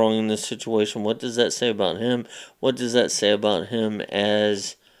Williams is wrong in this situation, what does that say about him? What does that say about him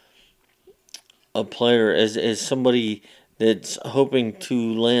as a player, as somebody that's hoping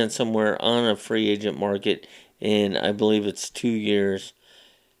to land somewhere on a free agent market in, I believe it's 2 years.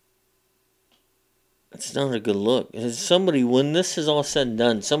 It's not a good look. Somebody, when this is all said and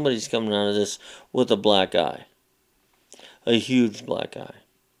done, somebody's coming out of this with a black eye. A huge black eye.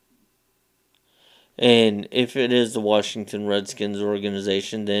 And if it is the Washington Redskins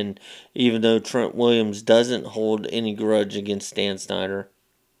organization, then even though Trent Williams doesn't hold any grudge against Dan Snyder,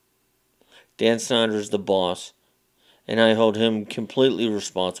 Dan Snyder's the boss. And I hold him completely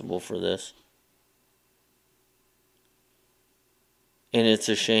responsible for this. And it's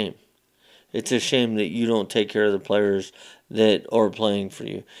a shame. It's a shame that you don't take care of the players that are playing for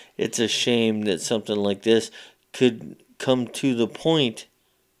you. It's a shame that something like this could come to the point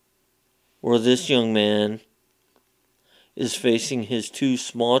where this young man is facing his two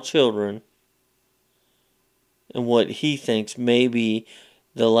small children and what he thinks may be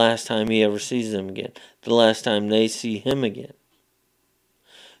the last time he ever sees them again, the last time they see him again.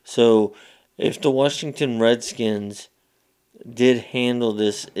 So, if the Washington Redskins did handle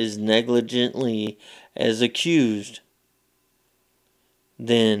this as negligently as accused,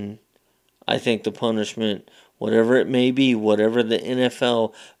 then I think the punishment, whatever it may be, whatever the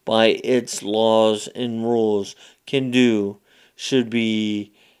NFL by its laws and rules can do, should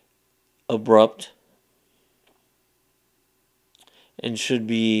be abrupt and should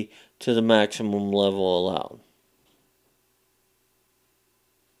be to the maximum level allowed.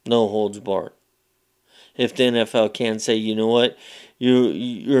 No holds barred. If the NFL can say, you know what,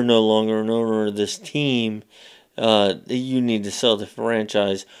 you're no longer an owner of this team, you need to sell the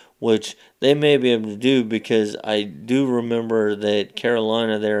franchise, which they may be able to do, because I do remember that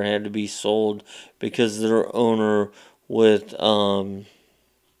Carolina there had to be sold because their owner with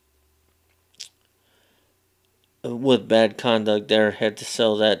bad conduct there had to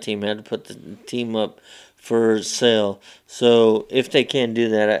sell that team, had to put the team up for sale. So if they can do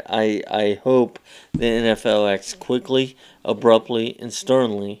that, I hope the NFL acts quickly, abruptly, and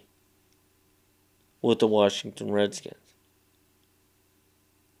sternly with the Washington Redskins.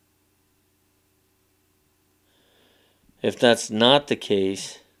 If that's not the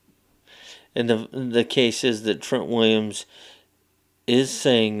case, and the case is that Trent Williams is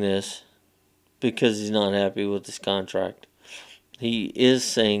saying this because he's not happy with his contract, he is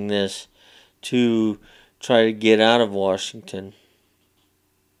saying this to try to get out of Washington,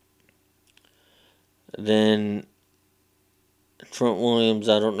 then Trent Williams,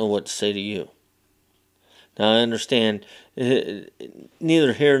 I don't know what to say to you. Now, I understand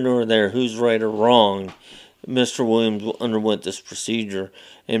neither here nor there who's right or wrong. Mr. Williams underwent this procedure,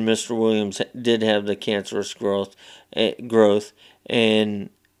 and Mr. Williams did have the cancerous growth, and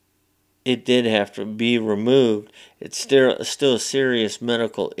it did have to be removed. It's still a serious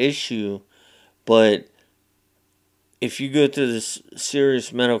medical issue, but if you go through this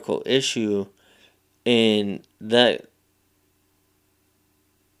serious medical issue and that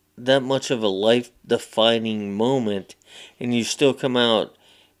much of a life-defining moment, and you still come out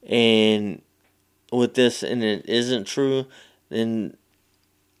and with this and it isn't true, then,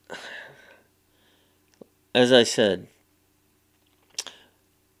 as I said,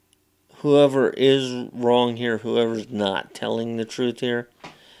 whoever is wrong here, whoever's not telling the truth here,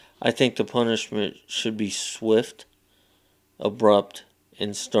 I think the punishment should be swift, abrupt,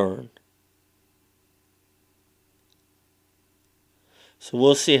 and stern. So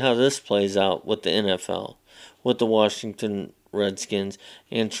we'll see how this plays out with the NFL, with the Washington Redskins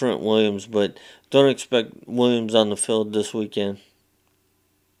and Trent Williams, but don't expect Williams on the field this weekend.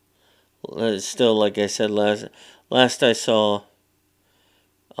 Still, like I said last I saw,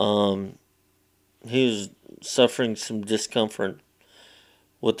 he was suffering some discomfort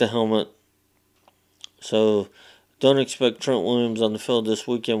with the helmet. So don't expect Trent Williams on the field this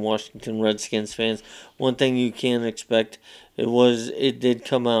weekend, Washington Redskins fans. One thing you can expect, it did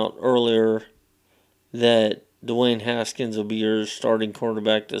come out earlier that Dwayne Haskins will be your starting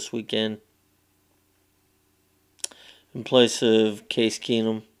quarterback this weekend in place of Case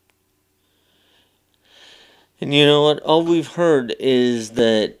Keenum. And you know what? All we've heard is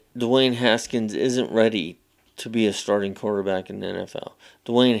that Dwayne Haskins isn't ready to be a starting quarterback in the NFL.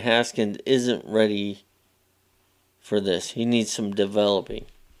 Dwayne Haskins isn't ready for this. He needs some developing.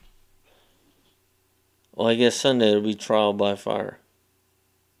 Well, I guess Sunday it'll be trial by fire.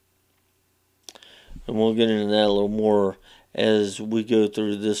 And we'll get into that a little more as we go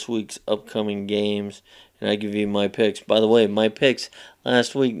through this week's upcoming games. And I give you my picks. By the way, my picks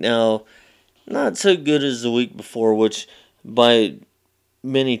last week now, not so good as the week before, which by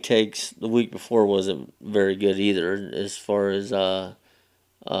many takes, the week before wasn't very good either. As far as, what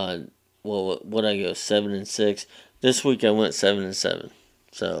I go, 7-6. This week I went 7-7.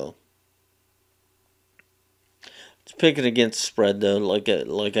 So it's picking against spread though.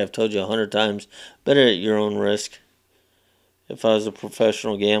 Like I've told you 100 times, better at your own risk. If I was a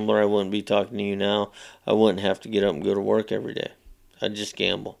professional gambler, I wouldn't be talking to you now. I wouldn't have to get up and go to work every day. I'd just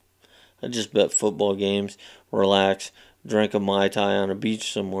gamble. I'd just bet football games, relax, drink a Mai Tai on a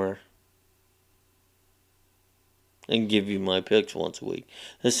beach somewhere, and give you my picks once a week.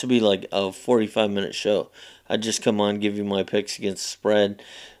 This would be like a 45-minute show. I'd just come on, give you my picks against the spread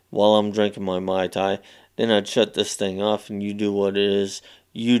while I'm drinking my Mai Tai. Then I'd shut this thing off and you do what it is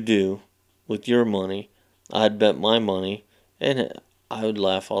you do with your money. I'd bet my money and I would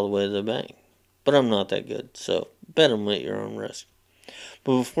laugh all the way to the bank. But I'm not that good, so bet them at your own risk.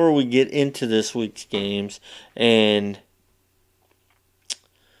 But before we get into this week's games and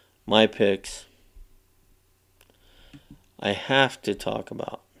my picks, I have to talk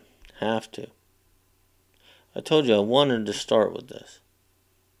about. I told you I wanted to start with this.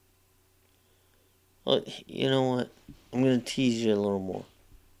 Well, you know what? I'm going to tease you a little more.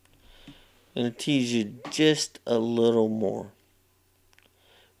 I'm going to tease you just a little more.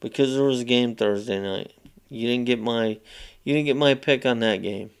 Because there was a game Thursday night. You didn't get my pick on that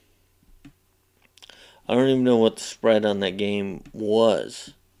game. I don't even know what the spread on that game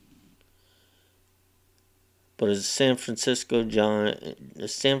was. But it's San Francisco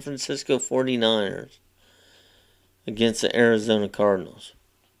 49ers against the Arizona Cardinals.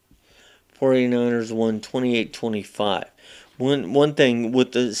 49ers won 28-25. One thing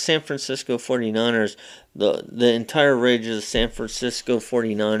with the San Francisco 49ers, the entire rage of the San Francisco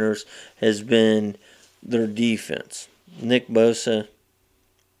 49ers has been their defense. Nick Bosa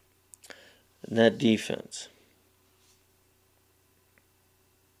and that defense.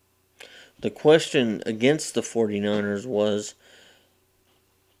 The question against the 49ers was,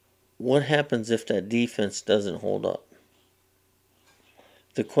 what happens if that defense doesn't hold up?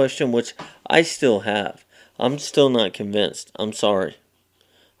 The question which I still have. I'm still not convinced. I'm sorry.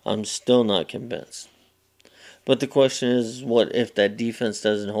 I'm still not convinced. But the question is, what if that defense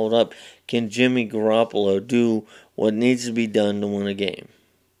doesn't hold up? Can Jimmy Garoppolo do what needs to be done to win a game?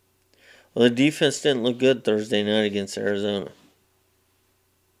 Well, the defense didn't look good Thursday night against Arizona.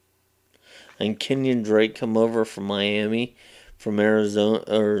 And Kenyon Drake come over from Miami, from Arizona,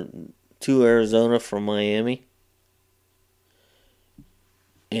 or to Arizona from Miami.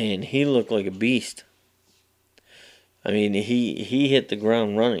 And he looked like a beast. I mean, he hit the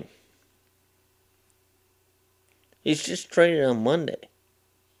ground running. He's just traded on Monday.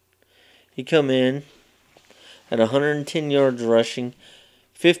 He come in at 110 yards rushing,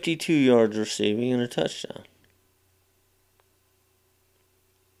 52 yards receiving, and a touchdown.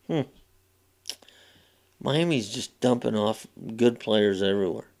 Miami's just dumping off good players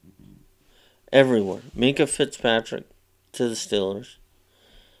everywhere. Everywhere. Minka Fitzpatrick to the Steelers.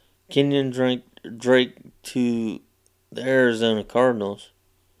 Kenyon Drake to the Arizona Cardinals.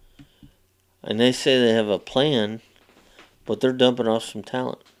 And they say they have a plan, but they're dumping off some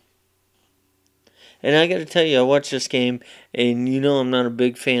talent. And I got to tell you, I watched this game, and you know I'm not a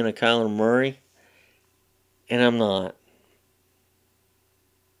big fan of Kyler Murray. And I'm not.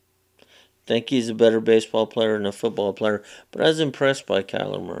 Think he's a better baseball player than a football player, but I was impressed by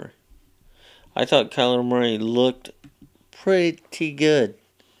Kyler Murray. I thought Kyler Murray looked pretty good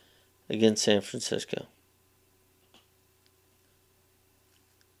against San Francisco.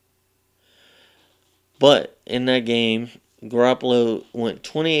 But in that game, Garoppolo went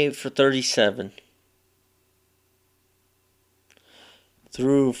 28 for 37.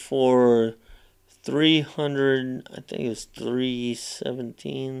 Threw for 300, I think it was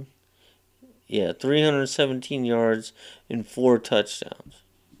 317. Yeah, 317 yards and 4 touchdowns.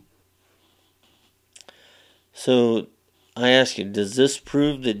 So I ask you, does this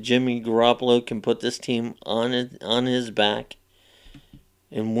prove that Jimmy Garoppolo can put this team on his back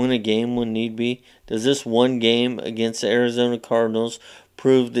and win a game when need be? Does this one game against the Arizona Cardinals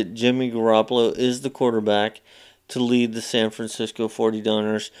prove that Jimmy Garoppolo is the quarterback to lead the San Francisco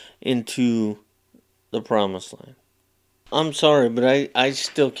 49ers into the promised land? I'm sorry, but I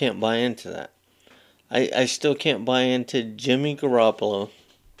still can't buy into that. I still can't buy into Jimmy Garoppolo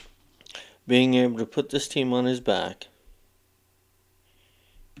being able to put this team on his back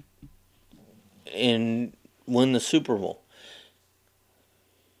and win the Super Bowl.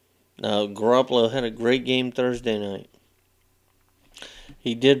 Now, Garoppolo had a great game Thursday night.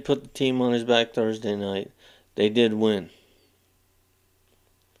 He did put the team on his back Thursday night. They did win.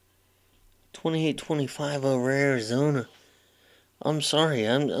 28-25 over Arizona. I'm sorry,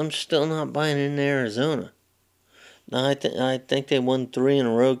 I'm still not buying into Arizona. Now, I think they won 3 in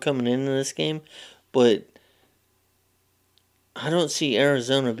a row coming into this game, but I don't see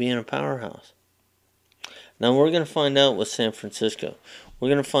Arizona being a powerhouse. Now we're going to find out with San Francisco. We're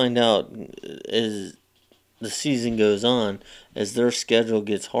going to find out as the season goes on, as their schedule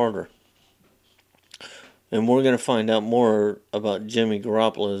gets harder. And we're going to find out more about Jimmy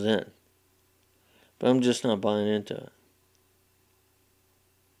Garoppolo then. But I'm just not buying into it.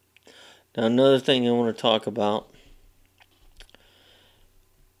 Now another thing I want to talk about.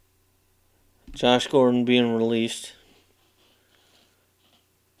 Josh Gordon being released.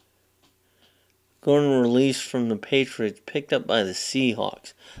 Gordon released from the Patriots, picked up by the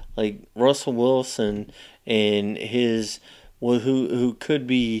Seahawks. Like Russell Wilson and his, who could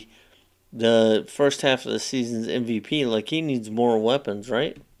be the first half of the season's MVP. Like, he needs more weapons,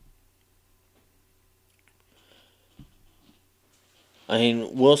 right? I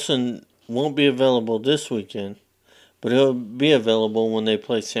mean, Wilson won't be available this weekend, but he'll be available when they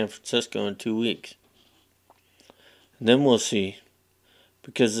play San Francisco in 2 weeks. And then we'll see.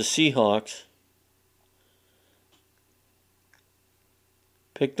 Because the Seahawks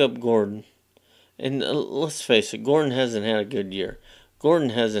picked up Gordon. And let's face it, Gordon hasn't had a good year. Gordon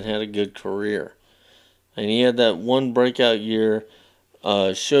hasn't had a good career. And he had that one breakout year,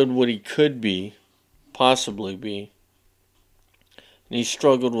 showed what he could be, possibly be. And he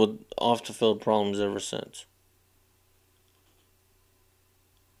struggled with off-the-field problems ever since.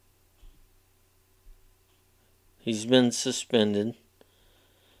 He's been suspended.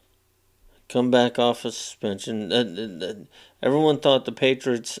 Come back off of suspension. Everyone thought the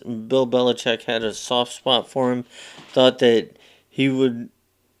Patriots, Bill Belichick had a soft spot for him. Thought that he would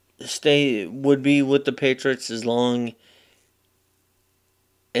be with the Patriots as long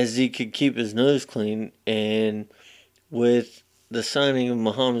as he could keep his nose clean. And with the signing of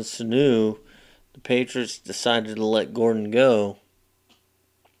Mohamed Sanu, the Patriots decided to let Gordon go.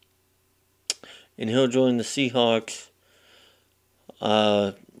 And he'll join the Seahawks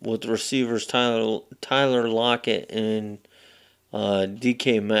with receivers Tyler Lockett and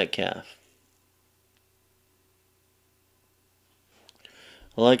DK Metcalf.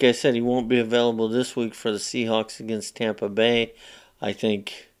 Like I said, he won't be available this week for the Seahawks against Tampa Bay. I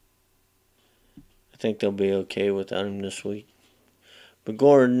think they'll be okay without him this week. But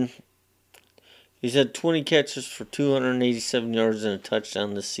Gordon, he's had 20 catches for 287 yards and a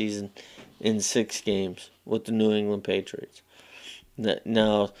touchdown this season in 6 games with the New England Patriots.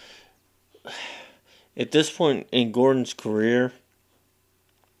 Now, at this point in Gordon's career,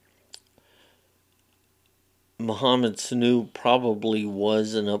 Mohamed Sanu probably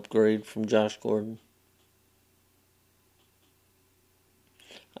was an upgrade from Josh Gordon.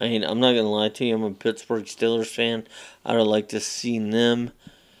 I mean, I'm not going to lie to you. I'm a Pittsburgh Steelers fan. I'd have liked to see them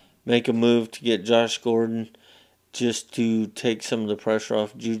make a move to get Josh Gordon just to take some of the pressure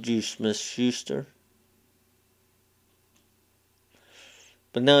off Juju Smith-Schuster.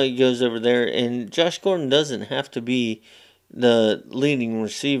 But now he goes over there, and Josh Gordon doesn't have to be the leading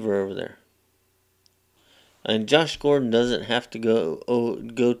receiver over there. And Josh Gordon doesn't have to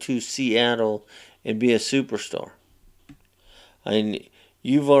go to Seattle and be a superstar. I mean,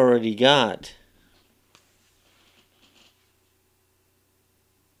 you've already got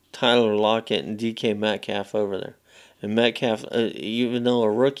Tyler Lockett and DK Metcalf over there. And Metcalf, even though a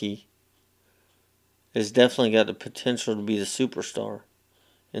rookie, has definitely got the potential to be the superstar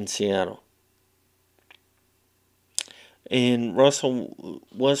in Seattle. And Russell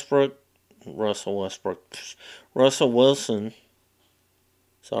Wilson,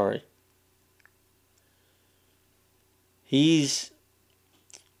 sorry. He's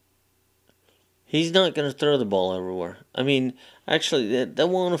not going to throw the ball everywhere. I mean, actually, that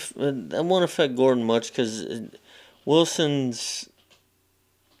won't affect Gordon much because Wilson's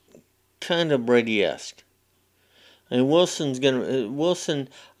kind of Brady-esque. And Wilson.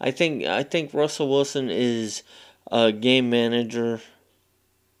 I think Russell Wilson is a game manager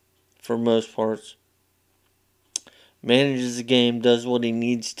for most parts. Manages the game, does what he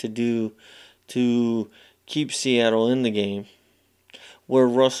needs to do to keep Seattle in the game. Where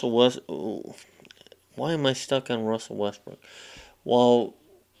why am I stuck on Russell Westbrook? Well,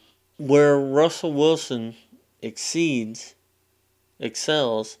 where Russell Wilson excels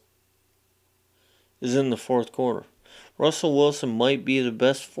is in the fourth quarter. Russell Wilson might be the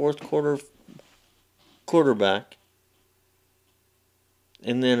best fourth quarter quarterback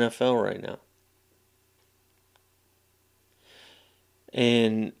in the NFL right now.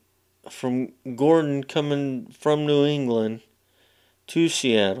 And from Gordon coming from New England to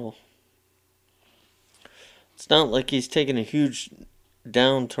Seattle, it's not like he's taking a huge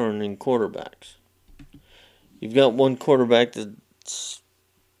downturn in quarterbacks. You've got one quarterback that's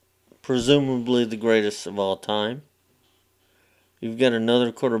presumably the greatest of all time. you've got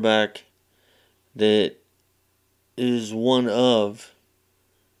another quarterback that is one of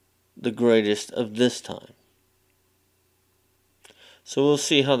the greatest of this time. So we'll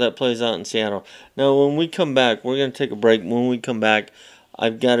see how that plays out in Seattle. Now, when we come back, we're going to take a break. When we come back,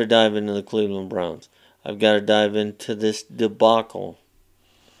 I've got to dive into the Cleveland Browns. I've got to dive into this debacle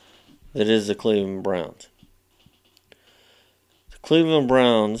that is the Cleveland Browns. The Cleveland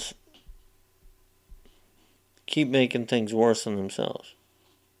Browns keep making things worse than themselves.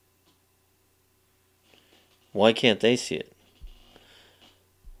 Why can't they see it?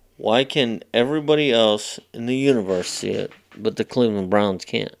 Why can everybody else in the universe see it, but the Cleveland Browns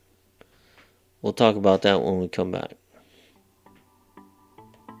can't? We'll talk about that when we come back.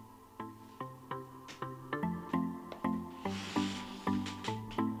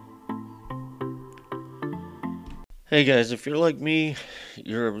 Hey guys, if you're like me,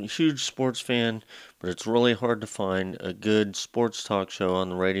 you're a huge sports fan, but it's really hard to find a good sports talk show on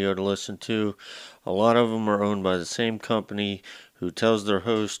the radio to listen to. A lot of them are owned by the same company who tells their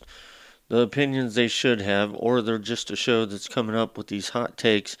host the opinions they should have, or they're just a show that's coming up with these hot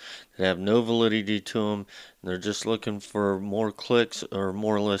takes that have no validity to them, and they're just looking for more clicks or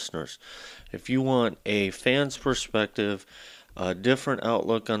more listeners. If you want a fan's perspective, a different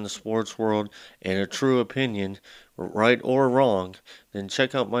outlook on the sports world, and a true opinion, right or wrong, then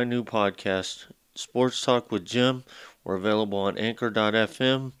check out my new podcast, Sports Talk with Jim. We're available on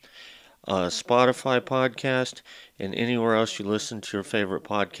Anchor.fm, Spotify podcast, and anywhere else you listen to your favorite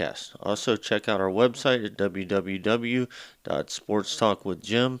podcast. Also, check out our website at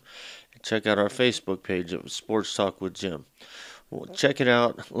www.sportstalkwithjim, and check out our Facebook page at Sports Talk with Jim. Well, check it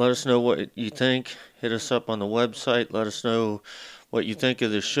out. Let us know what you think. Hit us up on the website. Let us know what you think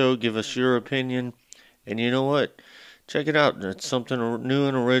of the show. Give us your opinion. And you know what? Check it out. It's something new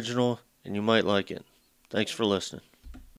and original, and you might like it. Thanks for listening.